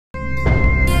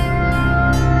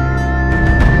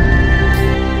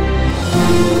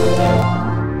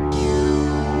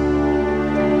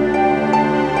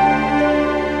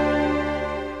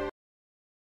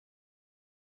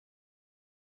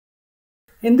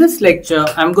In this lecture,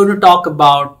 I'm going to talk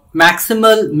about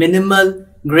maximal, minimal,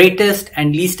 greatest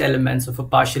and least elements of a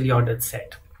partially ordered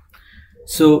set.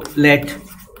 So let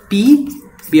P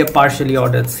be a partially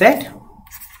ordered set.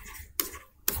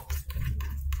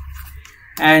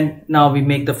 And now we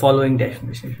make the following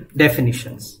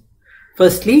definitions.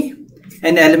 Firstly,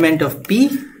 an element of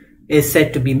P is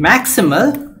said to be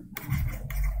maximal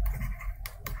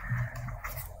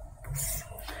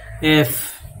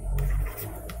if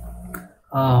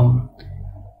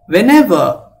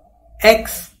whenever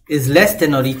x is less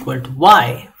than or equal to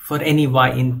y for any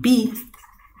y in P,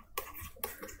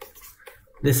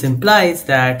 this implies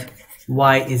that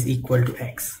y is equal to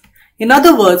x. In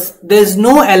other words, there is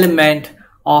no element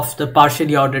of the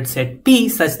partially ordered set P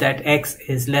such that x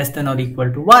is less than or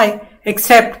equal to y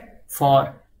except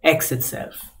for x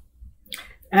itself.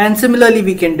 And similarly,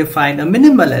 we can define a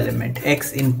minimal element.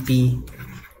 X in P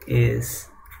is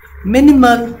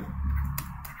minimal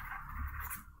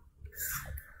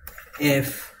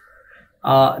if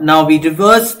now we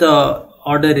reverse the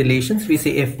order relations. We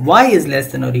say if y is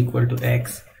less than or equal to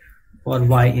x for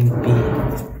y in P,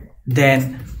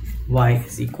 then y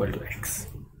is equal to x.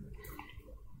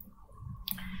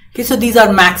 Okay, so these are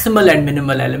maximal and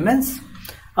minimal elements,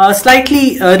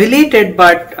 slightly related,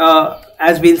 but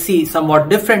as we'll see, somewhat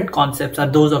different concepts are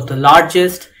those of the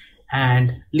largest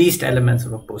and least elements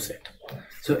of a poset.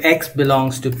 So x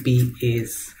belongs to P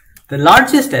is the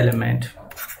largest element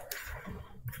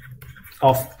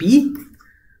of P,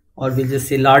 or we'll just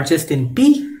say largest in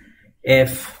P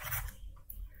if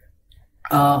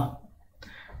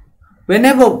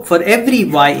whenever for every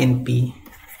y in P,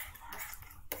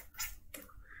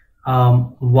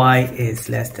 y is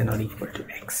less than or equal to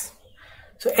x.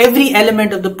 So every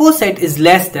element of the poset is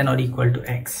less than or equal to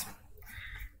x.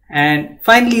 And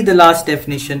finally, the last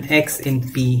definition, x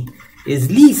in P is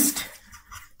least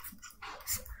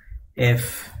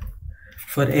if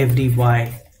for every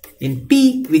y in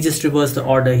P, we just reverse the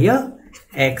order here,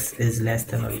 x is less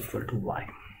than or equal to y.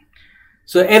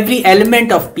 So every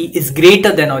element of P is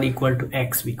greater than or equal to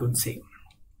x, we could say.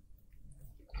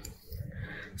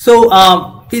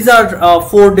 So these are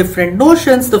four different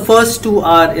notions. The first two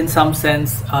are in some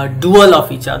sense dual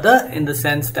of each other, in the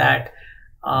sense that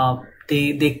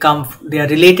they are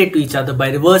related to each other by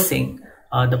reversing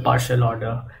the partial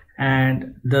order,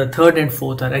 and the third and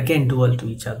fourth are again dual to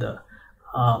each other.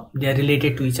 They are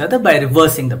related to each other by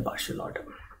reversing the partial order.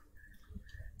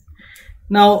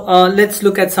 Now let's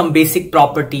look at some basic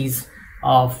properties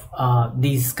of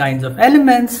these kinds of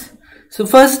elements. So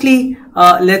firstly,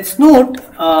 let's note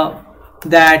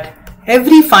that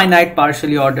every finite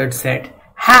partially ordered set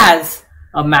has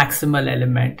a maximal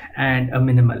element and a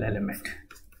minimal element.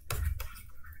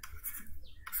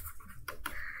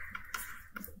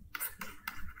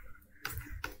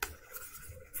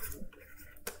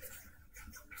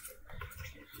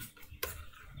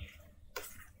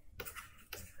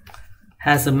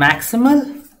 Has a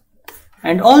maximal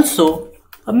and also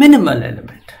a minimal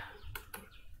element.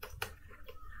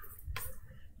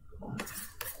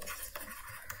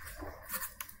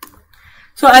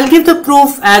 So I'll give the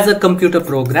proof as a computer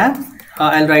program.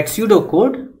 I'll write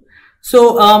pseudocode.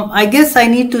 So I guess I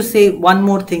need to say one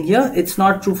more thing here. It's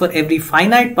not true for every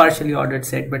finite partially ordered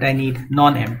set, but I need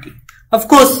non-empty. Of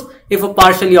course, if a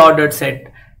partially ordered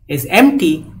set is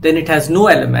empty, then it has no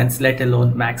elements, let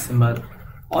alone maximal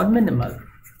or minimal.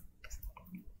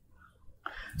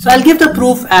 So I'll give the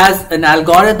proof as an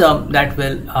algorithm that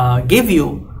will give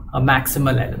you a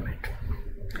maximal element.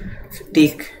 So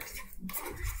take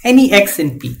any x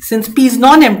in P. Since P is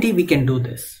non-empty, we can do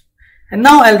this. And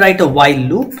now I'll write a while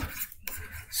loop.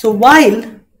 So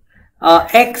while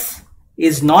x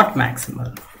is not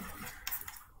maximal,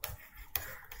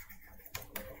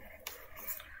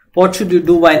 what should you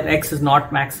do while x is not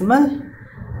maximal?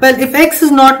 Well, if x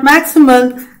is not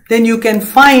maximal, then you can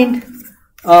find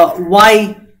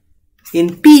y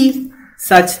in P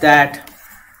such that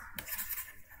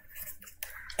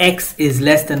x is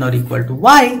less than or equal to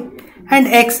y and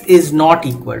x is not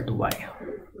equal to y.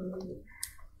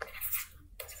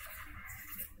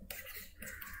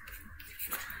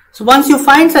 So once you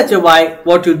find such a y,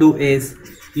 what you do is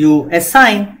you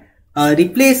assign,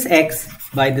 replace x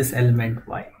by this element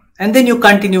y, and then you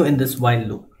continue in this while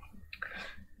loop.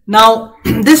 Now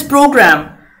this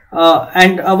program,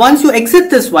 once you exit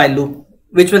this while loop,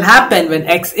 which will happen when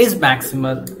x is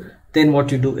maximal, then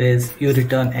what you do is you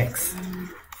return x.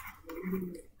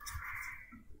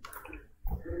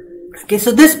 Okay,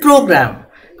 so this program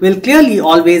will clearly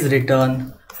always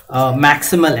return a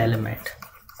maximal element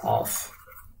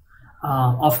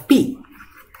of P.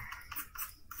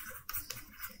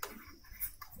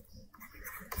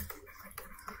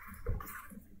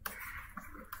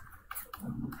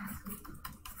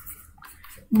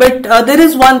 But there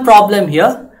is one problem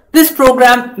here. This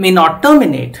program may not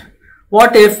terminate.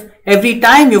 What if every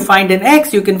time you find an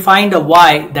x, you can find a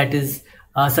y that is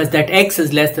such that x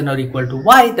is less than or equal to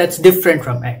y that's different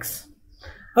from x?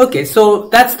 Okay, so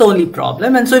that's the only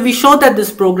problem. And so if we show that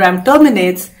this program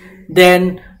terminates,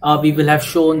 then we will have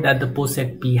shown that the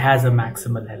poset P has a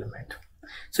maximal element.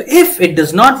 So if it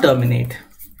does not terminate,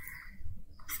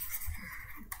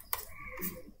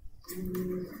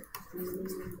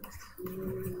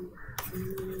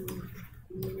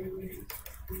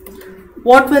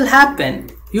 what will happen?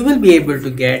 You will be able to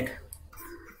get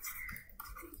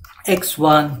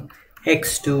x1,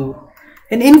 x2,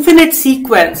 an infinite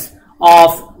sequence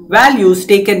of values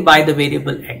taken by the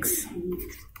variable x.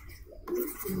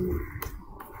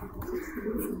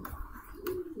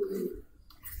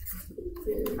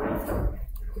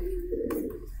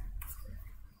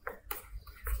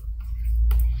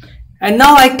 And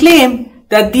now I claim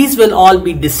that these will all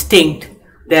be distinct,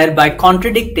 thereby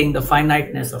contradicting the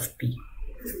finiteness of P.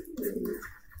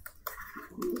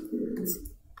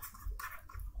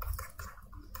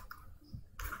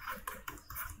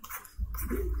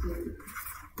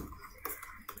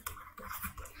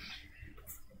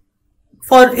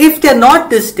 For if they are not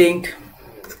distinct,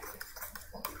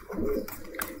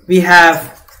 we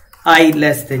have I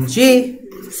less than j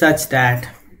such that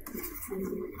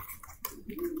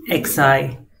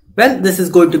xi, well, this is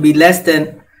going to be less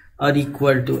than or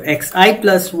equal to xi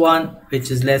plus 1,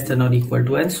 which is less than or equal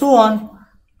to, and so on,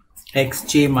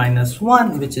 xj minus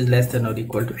 1, which is less than or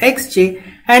equal to xj,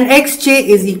 and xj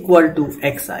is equal to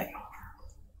xi.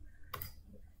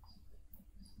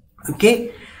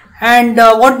 Okay, and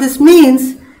what this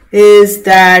means is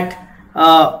that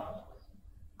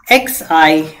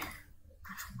xi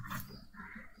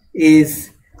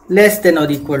is less than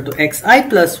or equal to xi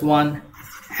plus 1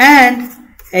 and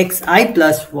xi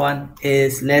plus 1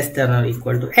 is less than or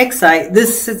equal to xi.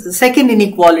 This second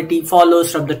inequality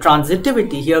follows from the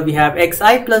transitivity. Here we have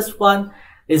xi plus 1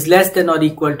 is less than or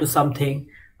equal to something,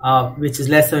 which is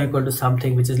less than or equal to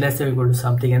something, which is less than or equal to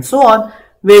something, and so on,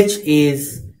 which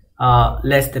is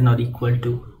less than or equal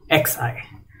to xi,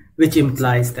 which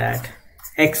implies that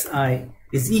xi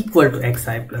is equal to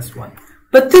xi plus 1.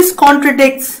 But this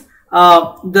contradicts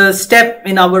the step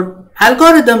in our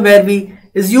algorithm where we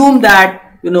assume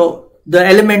that, you know, the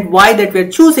element y that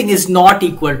we're choosing is not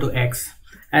equal to x,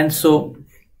 and so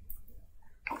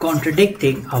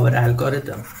contradicting our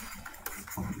algorithm.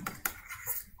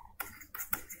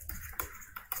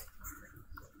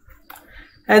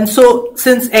 And so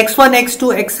since x1,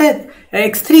 x2,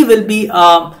 x3 will be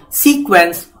a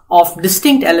sequence of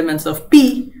distinct elements of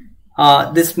P,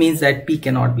 this means that P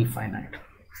cannot be finite.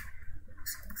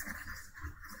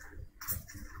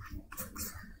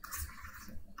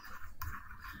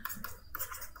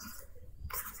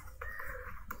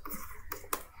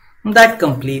 That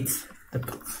completes the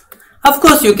proof. Of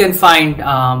course, you can find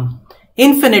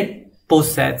infinite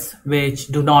posets which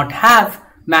do not have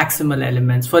maximal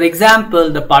elements. For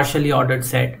example, the partially ordered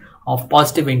set of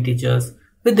positive integers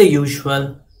with the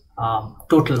usual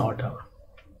total order.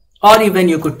 Or even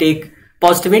you could take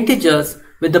positive integers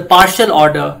with the partial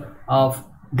order of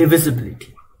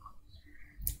divisibility.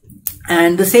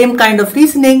 And the same kind of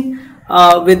reasoning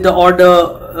with the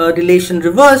order relation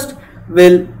reversed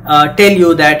will tell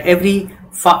you that every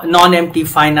non-empty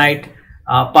finite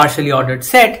partially ordered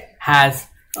set has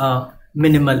a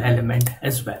minimal element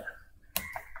as well.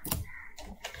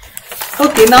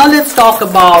 Okay, now let's talk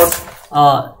about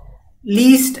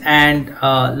least and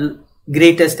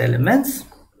greatest elements.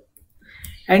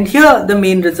 And here the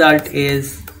main result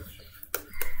is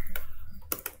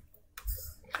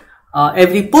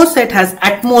every poset has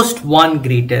at most one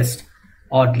greatest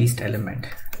or least element.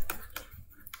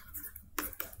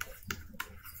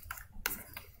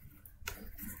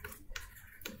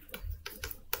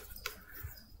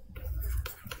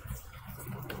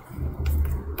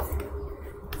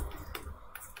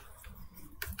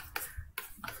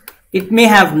 It may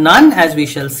have none, as we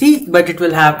shall see, but it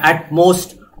will have at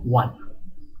most one.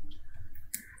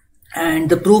 And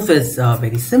the proof is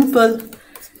very simple.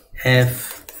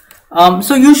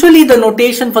 So usually the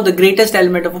notation for the greatest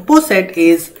element of a poset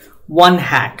is 1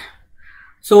 hat.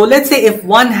 So let's say if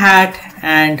 1 hat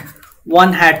and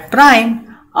 1 hat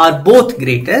prime are both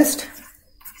greatest,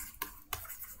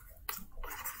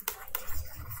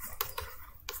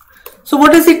 so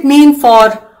what does it mean for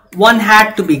 1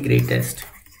 hat to be greatest?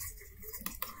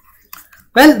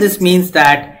 Well, this means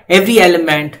that every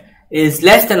element is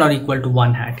less than or equal to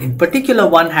 1 hat. In particular,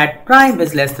 1 hat prime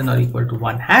is less than or equal to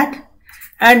 1 hat.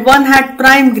 And 1 hat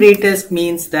prime greatest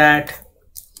means that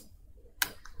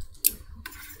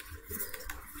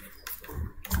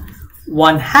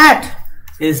 1 hat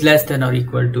is less than or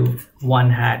equal to 1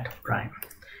 hat prime.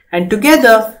 And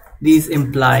together these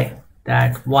imply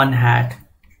that 1 hat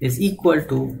is equal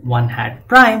to 1 hat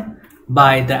prime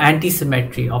by the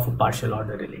antisymmetry of a partial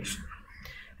order relation.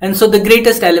 And so the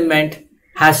greatest element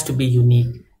has to be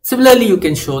unique. Similarly, you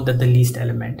can show that the least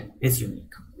element is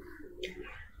unique.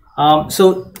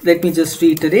 So let me just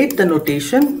reiterate the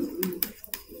notation.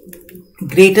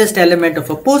 Greatest element of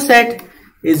a poset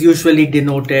is usually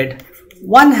denoted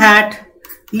 1 hat.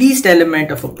 Least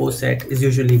element of a poset is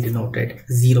usually denoted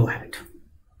 0 hat.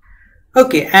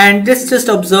 Okay, and just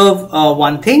observe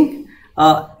one thing.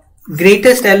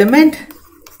 Greatest element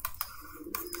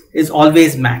is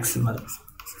always maximal.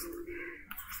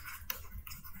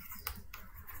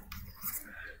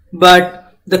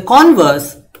 But the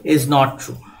converse is not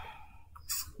true.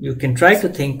 You can try to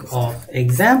think of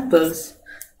examples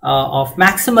of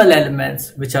maximal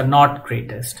elements which are not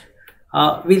greatest.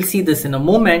 We'll see this in a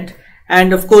moment.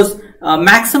 And of course,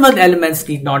 maximal elements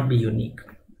need not be unique.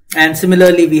 And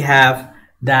similarly, we have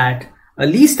that a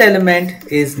least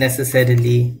element is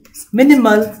necessarily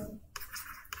minimal,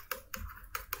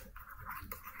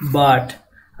 but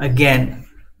again,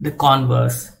 the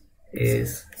converse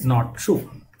is not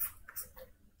true.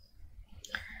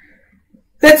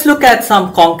 Let's look at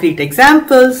some concrete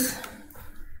examples.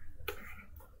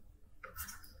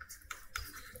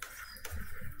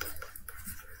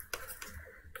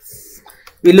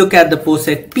 We look at the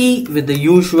poset P with the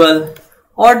usual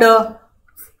order,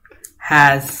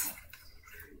 has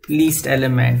least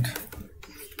element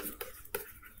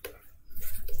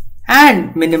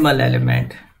and minimal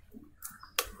element.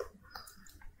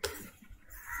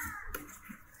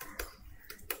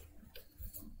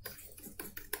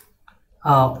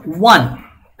 One,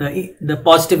 the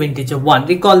positive integer 1.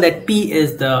 Recall that P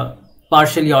is the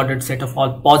partially ordered set of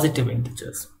all positive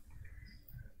integers.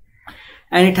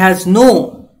 And it has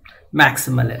no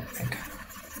maximal element.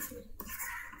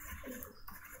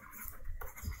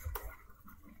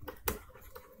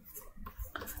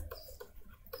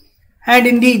 And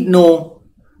indeed no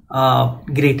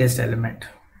greatest element.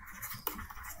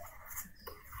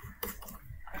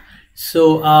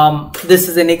 So this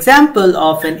is an example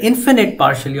of an infinite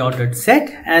partially ordered set,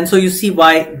 and so you see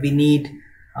why we need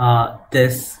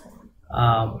this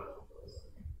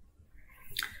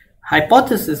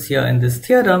hypothesis here in this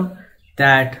theorem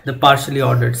that the partially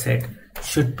ordered set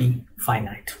should be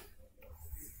finite.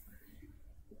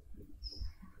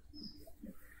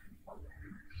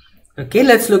 Okay,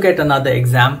 let's look at another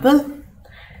example,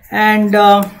 and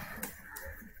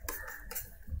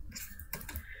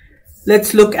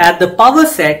let's look at the power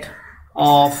set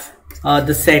of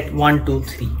the set 1, 2,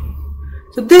 3.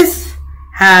 So this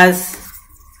has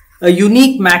a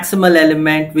unique maximal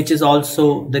element which is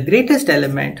also the greatest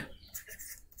element,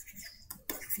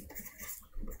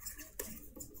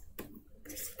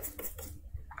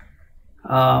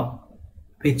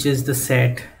 which is the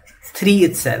set 3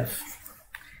 itself,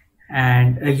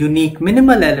 and a unique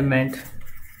minimal element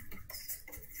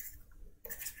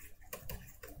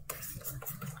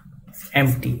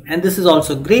empty, and this is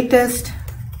also greatest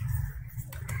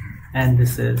and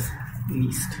this is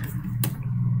least.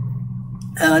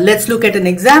 Let's look at an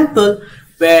example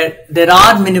where there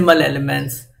are minimal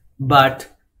elements but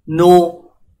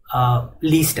no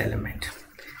least element,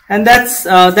 and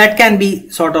that can be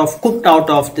sort of cooked out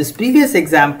of this previous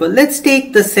example. Let's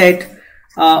take the set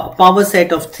power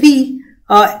set of 3,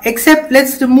 except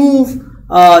let's remove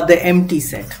the empty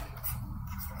set.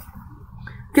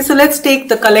 Okay, so let's take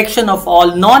the collection of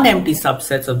all non-empty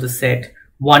subsets of the set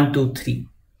 1, 2, 3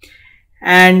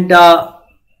 and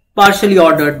partially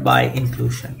ordered by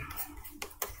inclusion.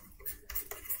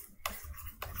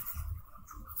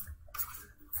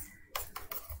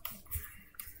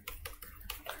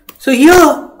 So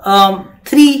here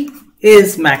 3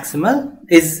 is maximal,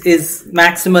 is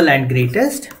maximal and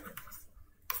greatest,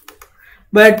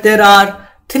 but there are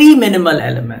 3 minimal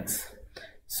elements.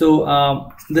 So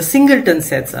the singleton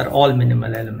sets are all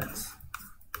minimal elements.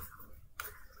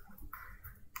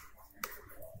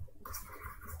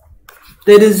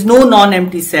 There is no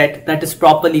non-empty set that is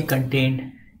properly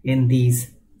contained in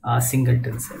these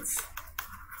singleton sets,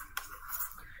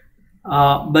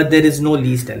 but there is no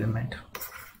least element.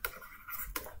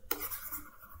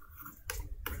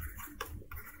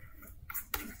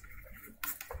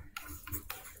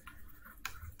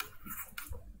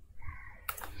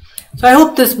 So I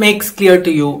hope this makes clear to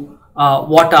you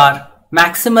what are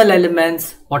maximal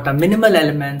elements, what are minimal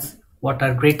elements, what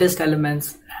are greatest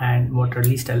elements, and what are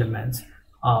least elements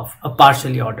of a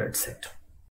partially ordered set.